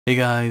Hey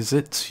guys,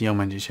 it's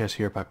YoungmindHS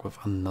here, back with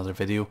another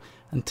video,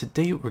 and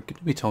today we're going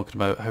to be talking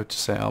about how to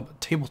set up a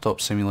Tabletop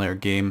Simulator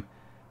game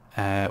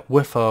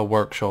with a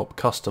workshop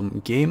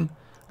custom game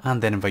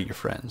and then invite your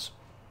friends.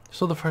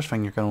 So the first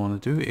thing you're going to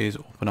want to do is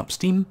open up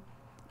Steam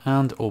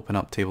and open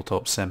up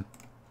Tabletop Sim.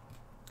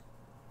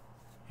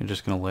 You're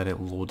just going to let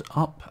it load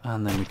up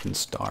and then we can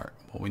start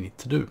what we need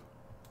to do.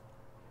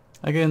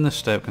 Again, this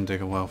step can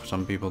take a while for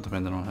some people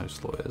depending on how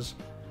slow it is.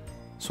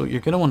 So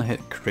you're going to want to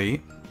hit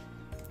create,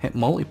 hit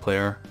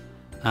multiplayer,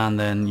 and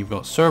then you've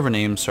got server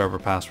name, server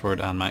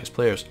password and max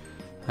players.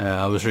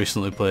 I was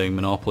recently playing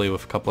Monopoly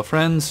with a couple of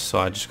friends, so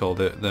I just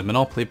called it the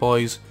Monopoly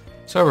Boys,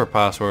 server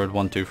password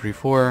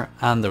 1234,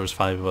 and there was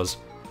 5 of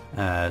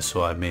us,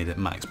 so I made it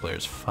max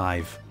players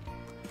 5.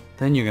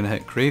 Then you're going to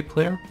hit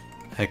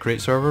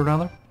create server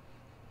rather,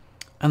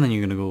 and then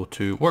you're going to go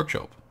to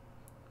workshop.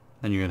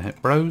 Then you're going to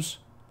hit browse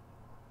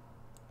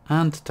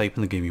and type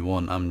in the game you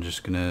want. I'm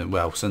just going to,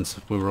 well, since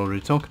we were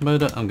already talking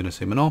about it, I'm going to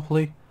say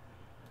Monopoly.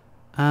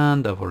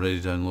 And I've already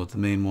downloaded the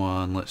main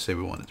one. Let's say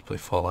we wanted to play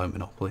Fallout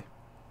Monopoly.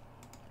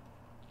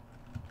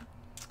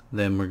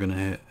 Then we're going to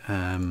hit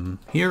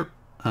here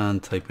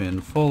and type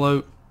in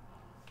Fallout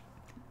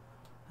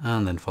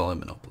and then Fallout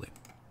Monopoly.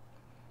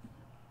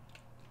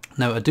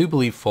 Now I do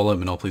believe Fallout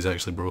Monopoly is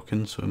actually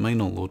broken, so it might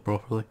not load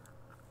properly.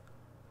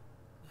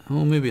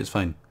 Oh, maybe it's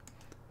fine.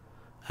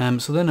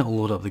 So then it'll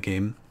load up the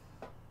game.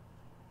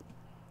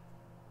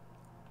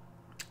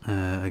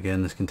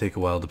 Again, this can take a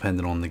while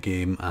depending on the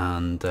game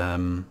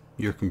and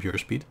your computer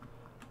speed,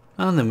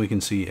 and then we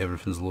can see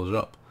everything's loaded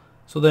up.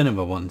 So then if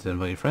I wanted to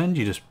invite a friend,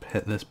 you just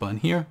hit this button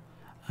here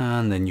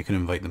and then you can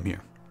invite them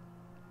here.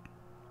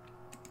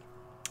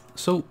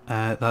 So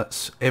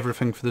that's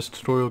everything for this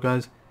tutorial,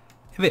 guys.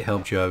 If it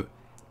helped you out,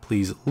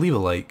 please leave a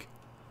like,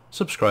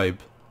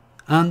 subscribe,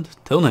 and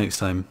till next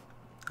time,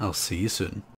 I'll see you soon.